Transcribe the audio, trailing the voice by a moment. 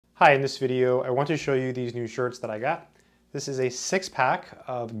Hi, in this video, I want to show you these new shirts that I got. This is a 6-pack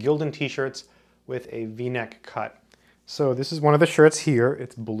of Gildan t-shirts with a V-neck cut. So this is one of the shirts here.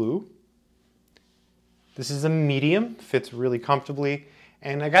 It's blue. This is a medium, fits really comfortably.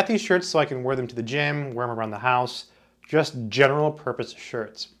 And I got these shirts so I can wear them to the gym, wear them around the house, just general purpose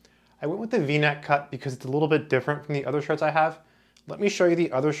shirts. I went with the V-neck cut because it's a little bit different from the other shirts I have. Let me show you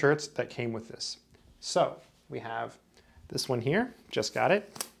the other shirts that came with this. So we have this one here, just got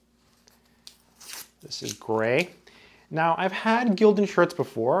it. This is gray. Now I've had Gildan shirts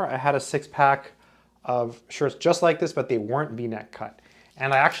before. I had a 6-pack of shirts just like this, but they weren't V-neck cut.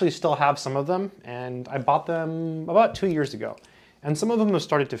 And I actually still have some of them, and I bought them about 2 years ago. And some of them have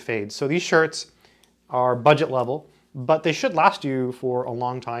started to fade. So these shirts are budget level, but they should last you for a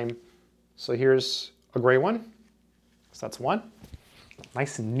long time. So here's a gray one. So that's one.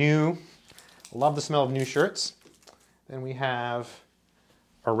 Nice and new. Love the smell of new shirts. Then we have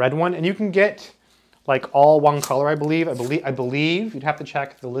a red one, and you can get like all one color, I believe. I believe you'd have to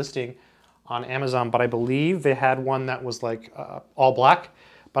check the listing on Amazon, but I believe they had one that was like all black.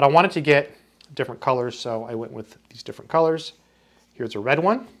 But I wanted to get different colors, so I went with these different colors. Here's a red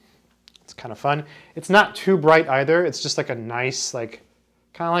one. It's kind of fun. It's not too bright either. It's just like a nice, like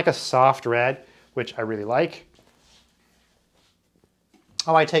kind of like a soft red, which I really like.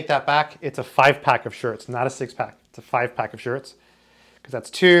 Oh, I take that back. It's a 5-pack of shirts, not a 6-pack. It's a 5-pack of shirts. Because that's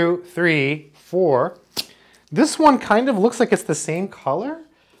 2, 3, 4. This one kind of looks like it's the same color.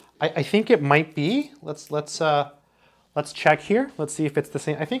 I think it might be. Let's check here. Let's see if it's the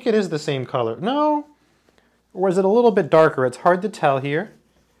same. I think it is the same color. No, or is it a little bit darker? It's hard to tell here.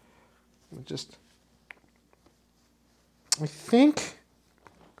 I think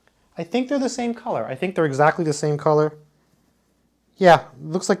they're the same color. I think they're exactly the same color. Yeah,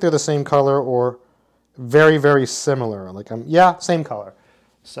 looks like they're the same color or very, very similar. Like yeah, same color.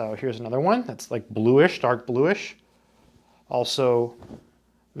 So here's another one that's like bluish, dark bluish. Also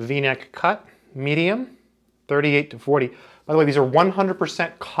V-neck cut, medium, 38 to 40. By the way, these are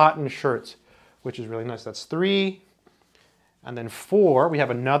 100% cotton shirts, which is really nice. That's 3. And then 4, we have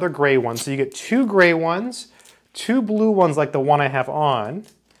another gray one. So you get 2 gray ones, 2 blue ones like the one I have on,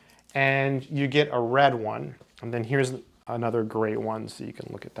 and you get a red one. And then here's another gray one, so you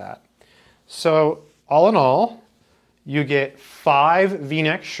can look at that. So all in all, you get 5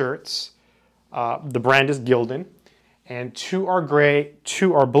 V-neck shirts. The brand is Gildan, and 2 are gray,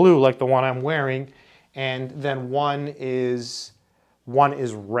 2 are blue, like the one I'm wearing, and then one is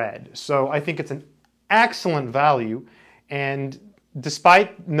red. So I think it's an excellent value, and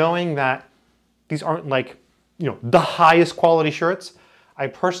despite knowing that these aren't like, the highest quality shirts, I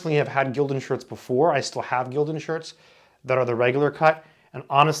personally have had Gildan shirts before. I still have Gildan shirts that are the regular cut, and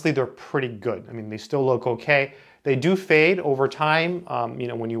honestly, they're pretty good. I mean, they still look okay. They do fade over time,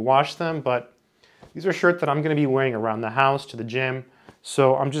 when you wash them, but these are shirts that I'm gonna be wearing around the house, to the gym.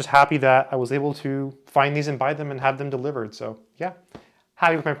 So I'm just happy that I was able to find these and buy them and have them delivered. So yeah,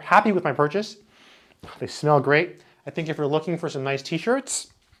 happy with my purchase. They smell great. I think if you're looking for some nice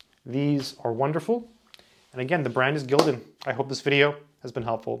t-shirts, these are wonderful. And again, the brand is Gildan. I hope this video has been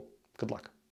helpful. Good luck.